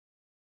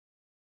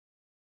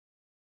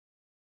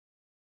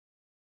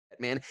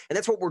man. And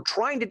that's what we're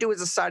trying to do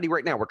as a society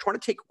right now. We're trying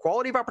to take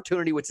quality of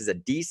opportunity, which is a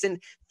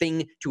decent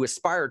thing to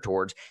aspire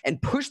towards,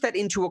 and push that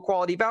into a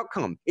quality of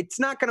outcome. It's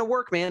not going to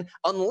work, man,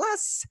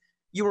 unless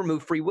you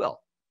remove free will.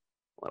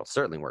 Well, it'll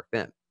certainly work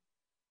then.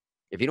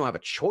 If you don't have a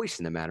choice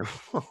in the matter,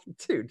 well,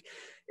 dude,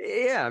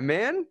 yeah,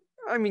 man.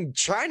 I mean,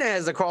 China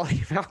has a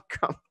quality of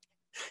outcome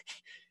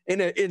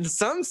in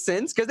some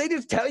sense because they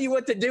just tell you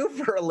what to do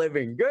for a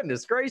living.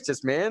 Goodness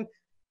gracious, man.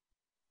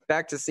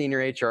 Back to senior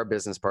HR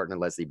business partner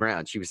Leslie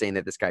Brown. She was saying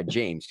that this guy,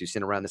 James, who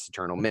sent around this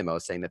internal memo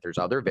saying that there's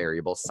other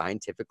variables,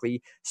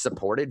 scientifically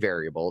supported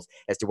variables,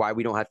 as to why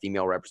we don't have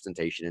female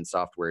representation in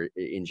software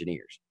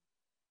engineers.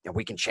 Now,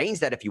 we can change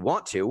that if you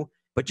want to,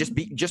 but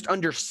just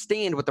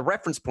understand what the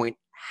reference point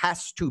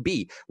has to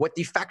be, what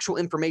the factual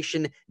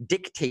information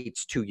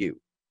dictates to you.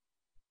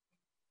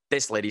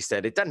 This lady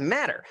said it doesn't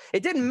matter.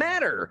 It didn't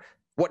matter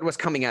what was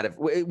coming out of,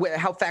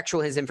 how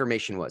factual his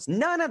information was.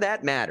 None of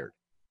that mattered.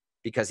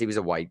 Because he was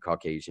a white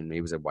Caucasian.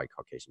 He was a white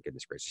Caucasian,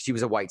 goodness gracious. He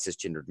was a white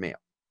cisgendered male.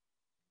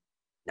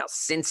 Now,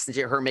 since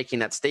her making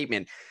that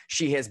statement,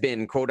 she has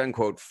been, quote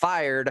unquote,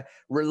 fired,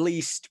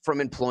 released from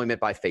employment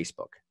by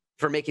Facebook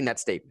for making that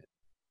statement.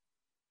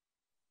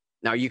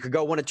 Now, you could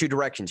go one of two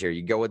directions here.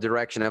 You go a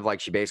direction of like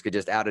she basically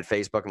just outed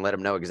Facebook and let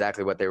them know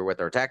exactly what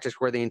their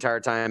tactics were the entire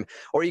time.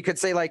 Or you could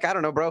say like, I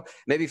don't know, bro,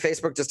 maybe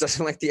Facebook just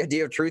doesn't like the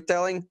idea of truth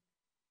telling.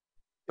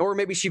 Or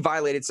maybe she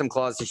violated some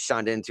clause she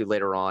signed into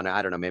later on.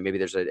 I don't know. Maybe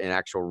there's an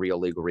actual real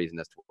legal reason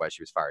as to why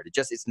she was fired.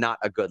 It's not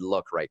a good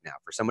look right now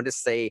for someone to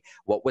say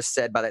what was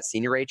said by that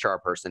senior HR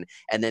person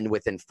and then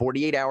within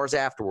 48 hours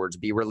afterwards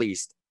be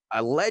released,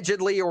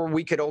 allegedly, or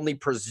we could only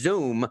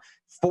presume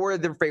for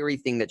the very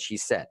thing that she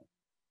said.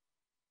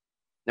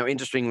 Now,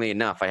 interestingly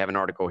enough, I have an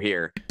article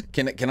here.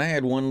 Can I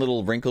add one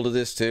little wrinkle to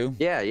this too?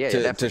 Yeah,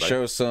 to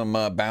show some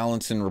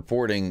balance in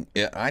reporting.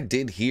 I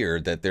did hear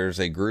that there's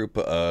a group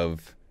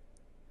of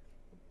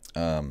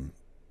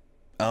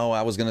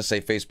I was going to say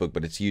Facebook,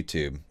 but it's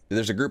YouTube.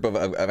 There's a group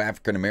of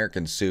African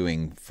Americans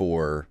suing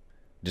for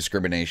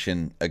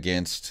discrimination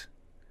against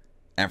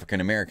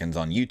African Americans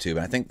on YouTube.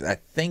 And I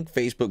think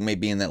Facebook may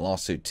be in that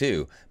lawsuit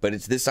too. But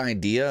it's this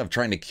idea of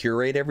trying to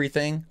curate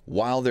everything.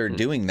 While they're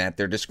doing that,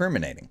 they're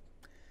discriminating.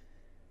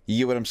 You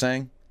get what I'm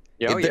saying?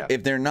 Yeah,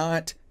 if they're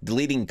not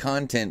deleting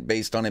content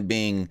based on it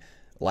being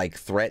like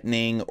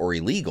threatening or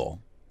illegal,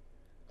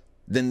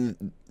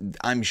 then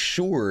I'm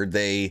sure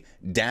they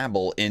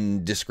dabble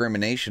in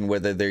discrimination,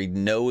 whether they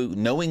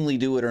knowingly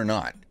do it or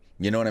not.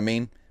 You know what I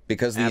mean?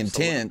 Because the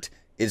intent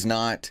is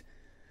not.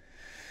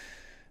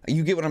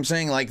 You get what I'm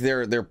saying? Like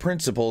their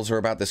principles are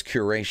about this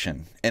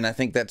curation, and I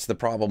think that's the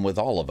problem with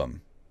all of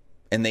them.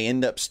 And they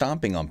end up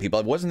stomping on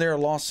people. Wasn't there a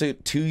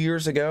lawsuit 2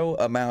 years ago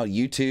about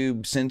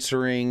YouTube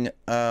censoring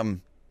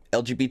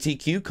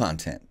LGBTQ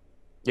content?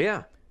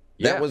 Yeah.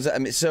 That was, I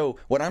mean, so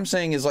what I'm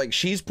saying is like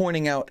she's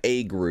pointing out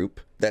a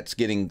group that's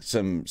getting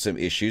some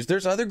issues.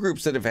 There's other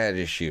groups that have had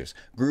issues,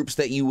 groups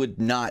that you would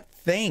not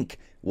think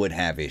would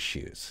have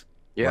issues,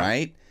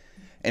 right?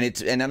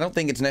 And I don't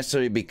think it's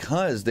necessarily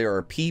because there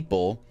are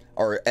people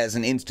or as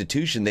an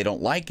institution they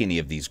don't like any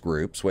of these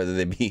groups, whether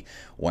they be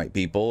white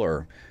people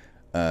or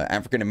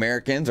African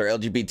Americans or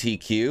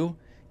LGBTQ.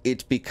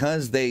 It's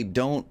because they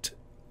don't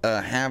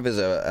have as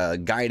a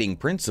guiding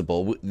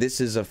principle, this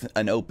is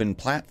an open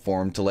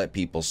platform to let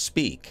people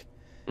speak.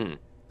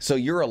 So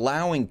you're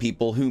allowing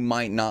people who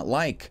might not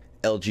like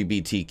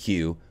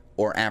LGBTQ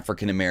or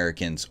African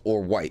Americans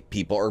or white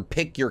people, or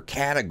pick your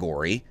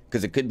category,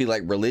 because it could be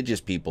like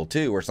religious people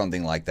too or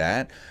something like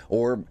that,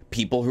 or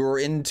people who are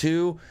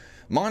into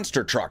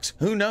monster trucks.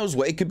 Who knows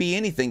what? It could be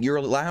anything. You're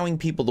allowing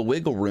people the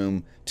wiggle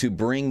room to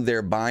bring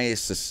their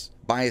biases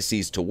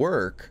to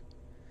work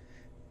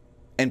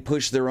and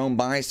push their own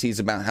biases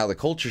about how the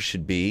culture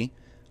should be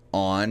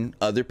on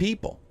other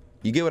people.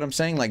 You get what I'm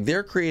saying? Like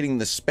they're creating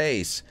the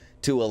space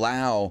to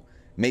allow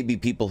maybe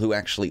people who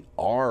actually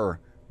are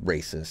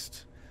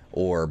racist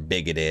or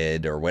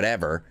bigoted or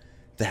whatever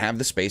to have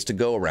the space to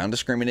go around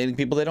discriminating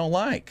people they don't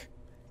like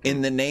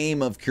in the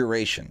name of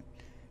curation,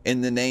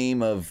 in the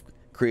name of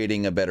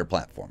creating a better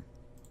platform.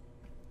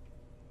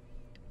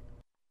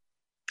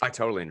 I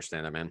totally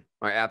understand that, man.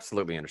 I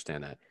absolutely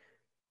understand that.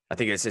 I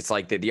think it's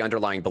like the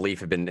underlying belief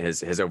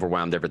has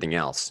overwhelmed everything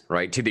else,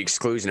 right? To the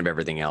exclusion of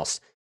everything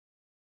else.